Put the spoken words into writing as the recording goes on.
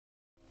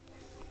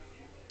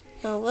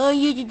Hello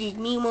YouTube, it's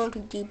me,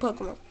 Monkey D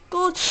Pokemon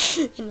Gold.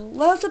 In the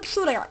last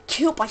episode, I got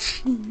killed by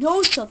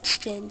snow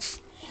substance,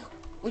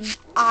 which is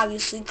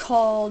obviously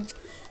called,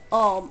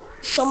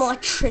 some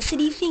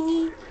electricity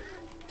thingy.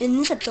 In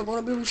this episode, we're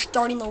gonna be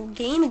restarting the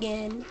game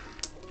again.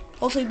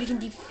 Hopefully we can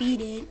defeat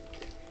it.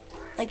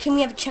 Like, can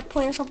we have a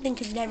checkpoint or something?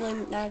 Because that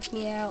really knocks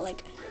me out.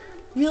 Like,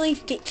 really,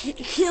 if you get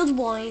killed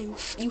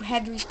once, you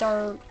have to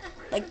restart,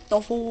 like, the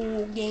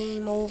whole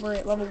game over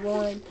at level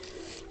 1,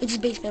 which is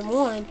basement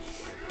 1.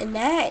 And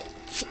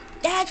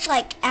that's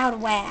like out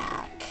of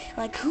whack.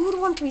 Like, who would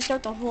want to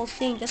restart the whole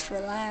thing just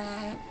for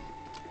that?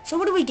 So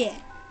what do we get?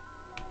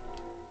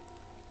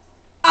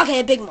 Okay,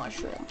 a big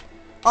mushroom.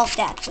 All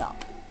stats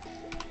up.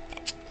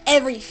 That's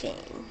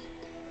everything.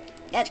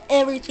 That's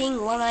everything,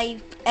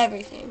 life,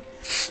 everything.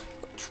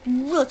 Which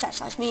really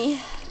satisfies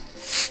me.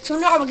 So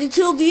now we can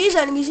kill these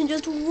enemies in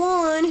just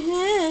one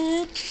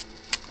hit.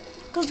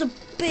 Because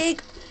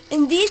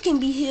and these can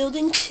be healed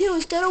in 2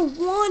 instead of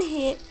 1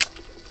 hit.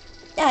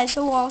 That is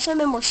so awesome,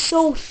 and we're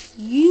so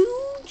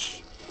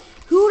huge.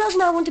 Who does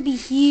not want to be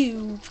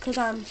huge? Because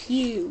I'm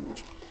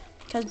huge.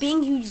 Because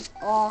being huge is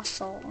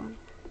awesome.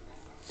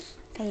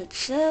 Because it's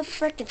so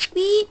freaking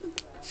sweet.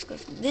 Let's go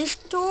through this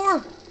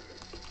door.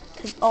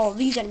 Because all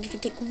these enemies can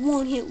take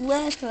 1 hit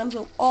less because I'm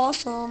so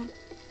awesome.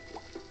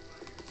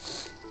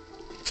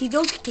 See,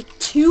 those can take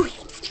 2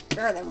 hits, which is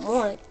better than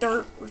 1, 3,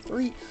 or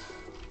 3.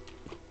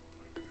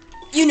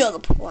 You know the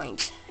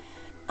point.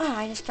 Ah,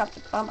 I just dropped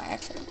the bomb by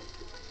accident.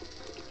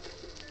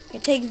 You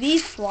take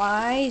these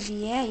flies.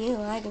 Yeah, you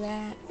like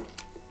that.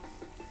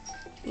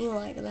 You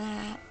like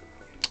that.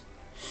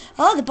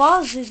 Oh, the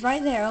boss is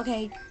right there.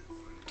 Okay,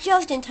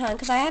 just in time,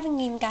 because I haven't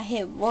even got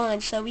hit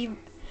once, so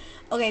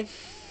okay,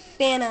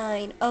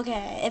 Fanine.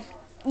 Okay, if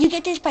you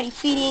get this by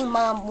defeating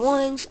Mom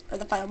once, or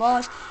the final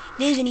boss,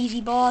 it is an easy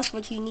boss.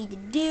 What you need to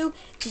do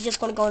is just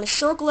going to go in a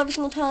circle every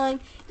single time.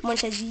 When it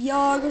says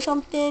Yog or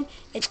something,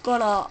 it's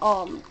going to,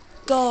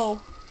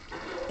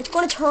 it's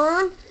going to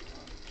turn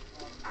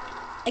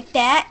like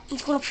that.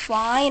 He's going to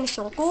fly in a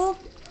circle.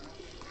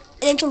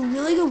 And it's a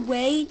really good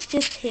way to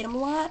just hit him a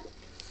lot.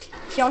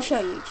 See, I'll show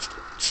you.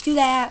 Just do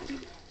that.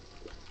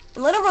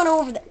 And let him run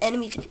over the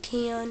enemies if you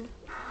can.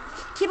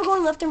 Keep it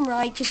going left and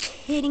right, just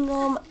hitting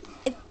them.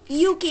 If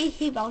you get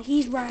hit while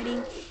he's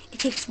riding, it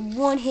takes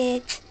 1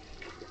 hit.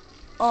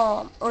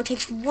 Or it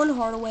takes 1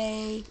 heart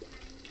away.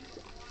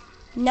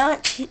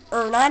 Not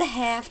a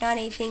half, not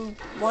anything.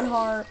 1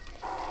 heart.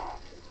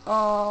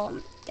 I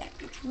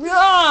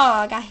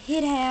got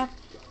hit half.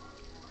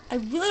 I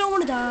really don't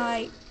want to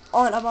die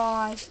on a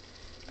boss,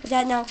 because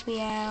that knocks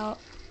me out.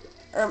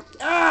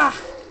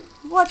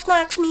 What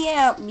knocks me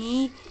out?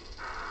 Me?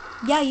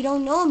 Yeah, you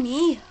don't know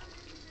me.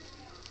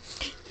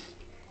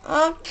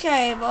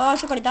 Okay,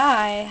 boss, I'm gonna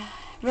die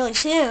really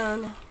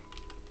soon.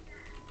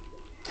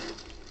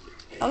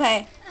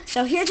 Okay,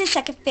 so here's his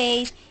second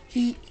phase.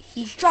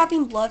 He's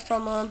dropping blood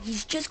from him.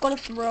 He's just gonna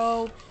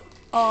throw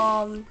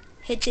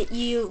hits at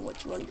you.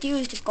 What you wanna do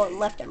is just go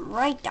left and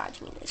right,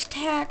 dodging his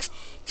attacks.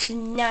 It's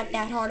not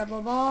that hard of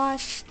a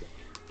boss.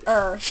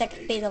 Or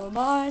second phase of a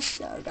boss,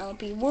 so don't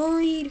be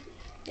worried.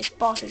 This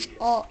boss is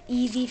all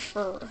easy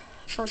for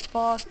first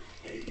boss,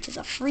 which is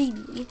a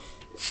freebie.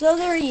 So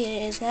there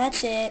he is,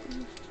 that's it.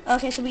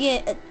 Okay, so we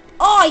get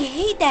oh, I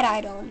hate that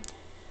item.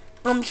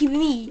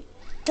 TV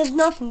does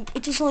nothing,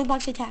 it just only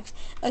blocks attacks.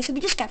 Okay, so we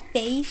just got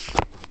face,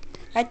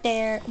 right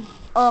there.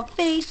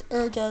 Face,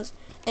 or does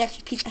an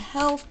extra piece of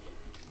health.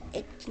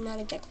 It's not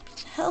exactly a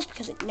piece of health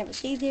because it never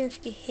stays there if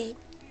you get hit.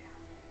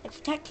 If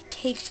attack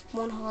takes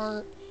 1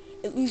 heart,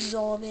 it loses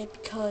all of it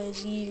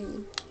because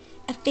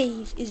a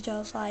phase is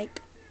just like,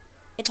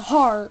 it's a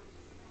heart,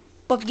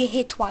 but if you get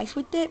hit twice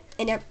with it,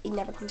 it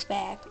never comes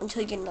back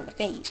until you get another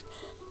phase.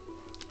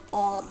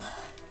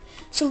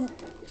 So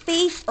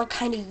phase are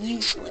kind of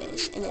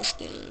useless in this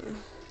game.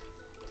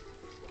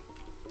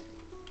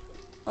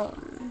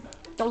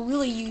 They're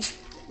really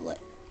useless.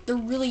 They're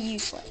really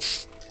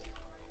useless.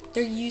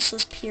 They're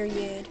useless,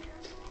 period.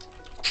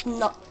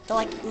 They're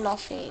like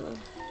nothing.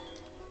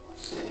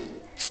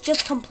 It's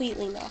just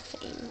completely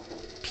nothing.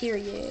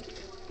 Period.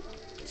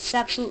 It's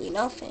absolutely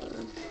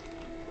nothing.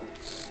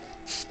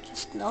 It's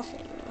just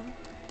nothing.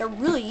 They're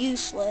really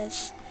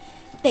useless.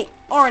 They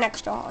are an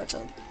extra hard,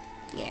 so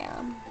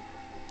yeah.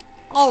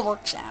 All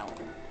works out.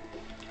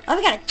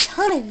 I've got a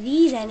ton of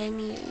these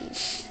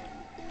enemies.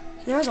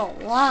 There's a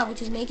lot,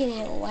 which is making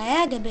it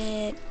lag a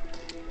bit.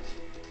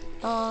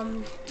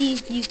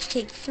 These used to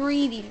take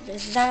 3. These are the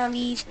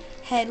zombies,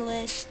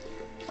 headless.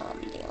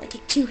 They only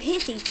take 2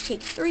 hits. They used to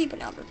take 3, but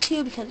now they're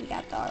 2 because we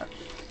got our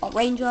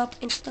range up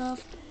and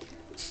stuff.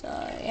 So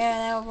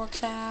yeah, that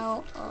works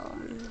out.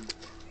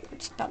 We're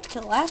just about to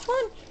kill the last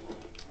one.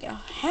 Get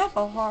half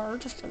a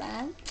heart just for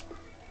that.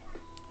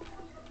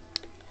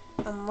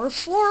 We're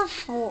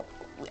 4-4.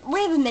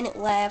 We have a minute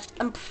left.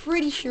 I'm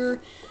pretty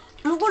sure.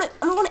 I'm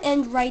gonna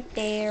end right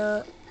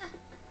there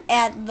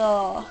at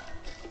the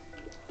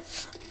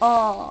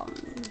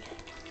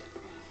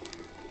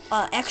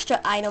extra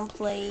item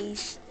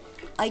place.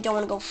 I don't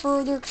want to go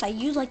further because I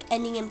usually like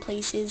ending in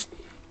places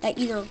that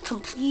either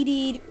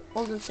completed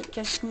or there's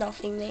just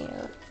nothing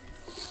there.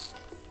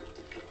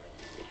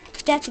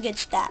 That's a good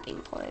stopping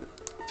point.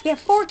 We have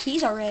 4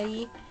 keys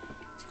already.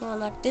 So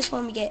unlock this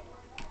one, we get...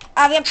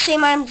 we have the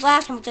same items as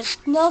last time, but there's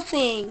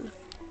nothing.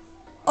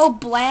 Oh,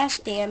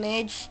 blast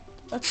damage.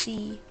 Let's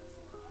see.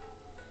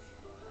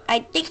 I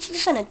think it's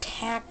just an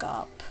attack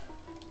up.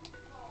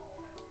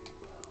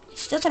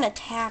 It's just an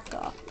attack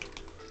up.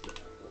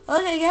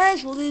 Okay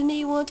guys, well this is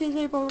me 1, 2,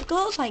 3, 4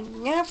 goes.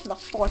 I'm here for the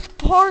 4th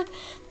part.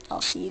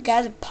 I'll see you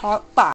guys in part 5.